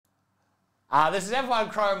This is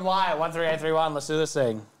F1 Chrome Lite 13831. Let's do this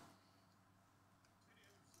thing.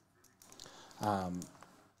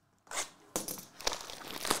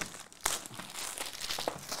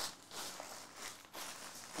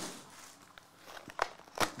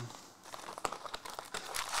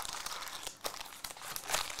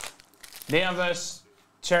 Neon versus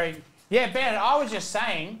Cherry. Yeah, Ben, I was just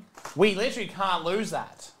saying, we literally can't lose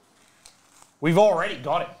that. We've already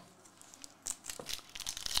got it.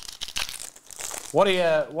 What do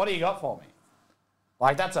you got for me?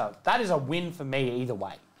 Like that is a win for me either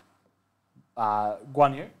way.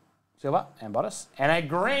 Guan Yu, silver, and Bottas. And a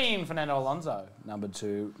green Fernando Alonso, number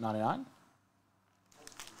 299.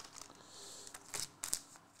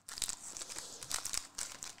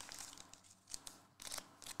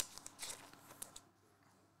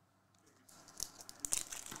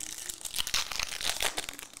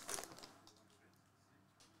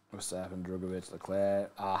 Verstappen, Drugovic,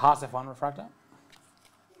 Leclerc. Haas F1 refractor.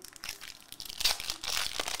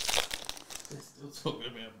 They're still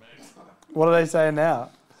talking about Max. What are they saying now?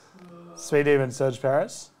 Speed Demon, Serge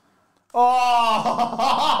Perez. Oh!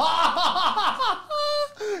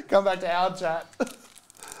 Come back to our chat.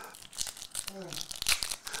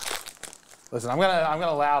 Listen, I'm gonna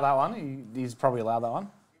allow that one. He's probably allowed that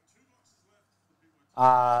one.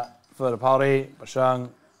 For the Poldi, Bashung,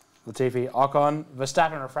 Latifi, Ocon,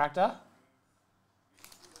 Verstappen refractor.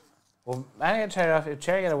 Well, I'm going to trade off. If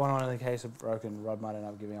Cherry get a 1-1 in the case of broken, Rod might end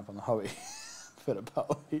up giving up on the hobby. For the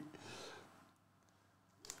Poldi.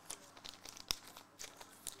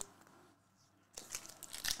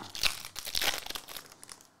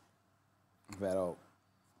 Vettel.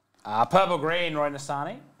 Purple green, Roy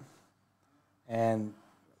Nassani. And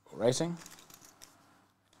racing.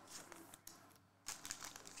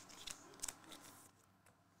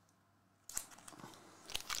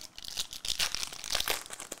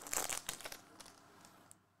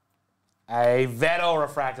 A Vettel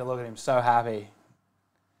refractor. Look at him, so happy.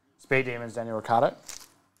 Speed Demons, Daniel Ricciardo.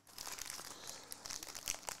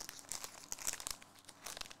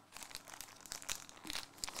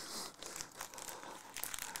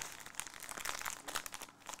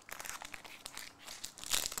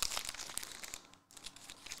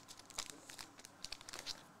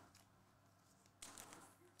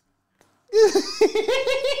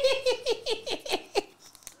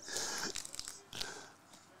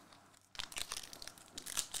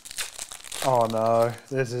 Oh no,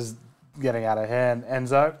 this is getting out of hand.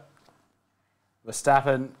 Enzo,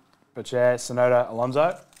 Verstappen, Pache, Sonoda,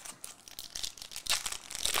 Alonso.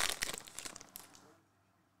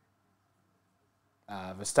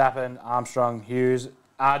 Verstappen, Armstrong, Hughes.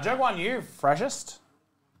 Joke 1 U, freshest.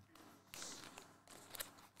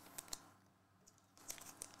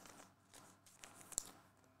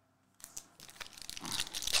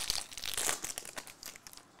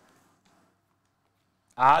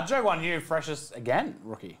 Joke 1 U, freshest again,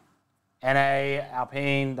 rookie. NA,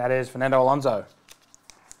 Alpine, that is Fernando Alonso.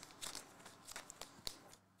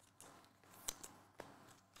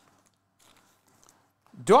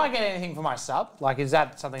 Do I get anything for my sub? Like, is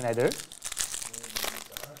that something they do?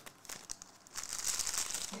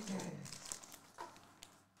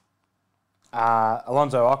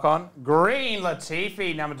 Alonso Ocon. Green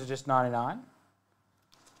Latifi, number to just 99.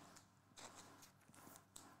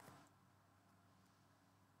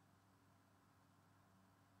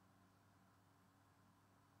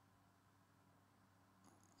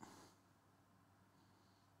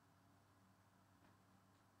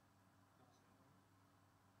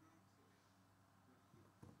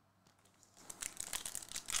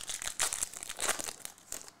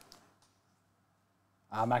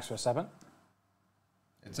 Max Verstappen.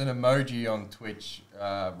 It's an emoji on Twitch,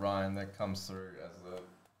 Ryan, that comes through as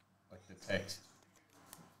the text.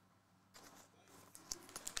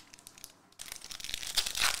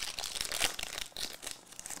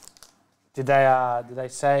 Did they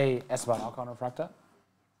say Esteban Ocon refractor?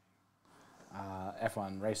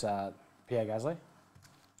 F1 racer Pierre Gasly.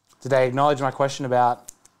 Did they acknowledge my question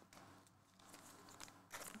about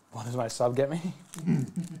what does my sub get me?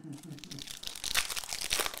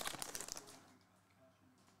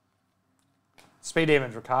 Speed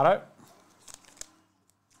Demons, Ricardo.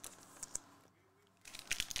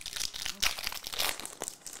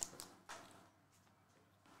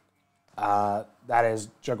 That is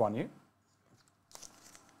Joke 1 U.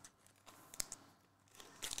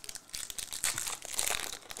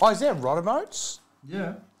 Oh, is there rod emotes?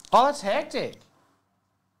 Yeah. Oh, that's hectic.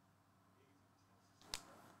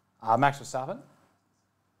 Max Verstappen.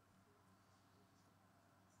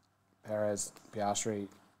 Perez, Piastri.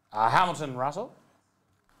 Hamilton, Russell.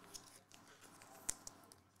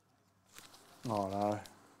 Oh no.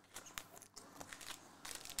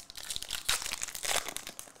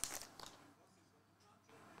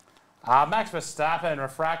 Max Verstappen,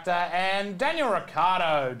 refractor, and Daniel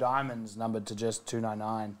Ricciardo, diamonds, numbered to just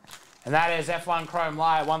 299. And that is F1 Chrome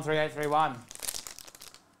Lite 13831.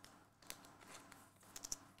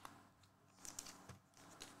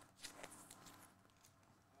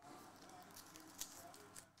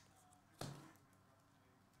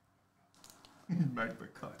 Make the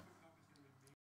cut.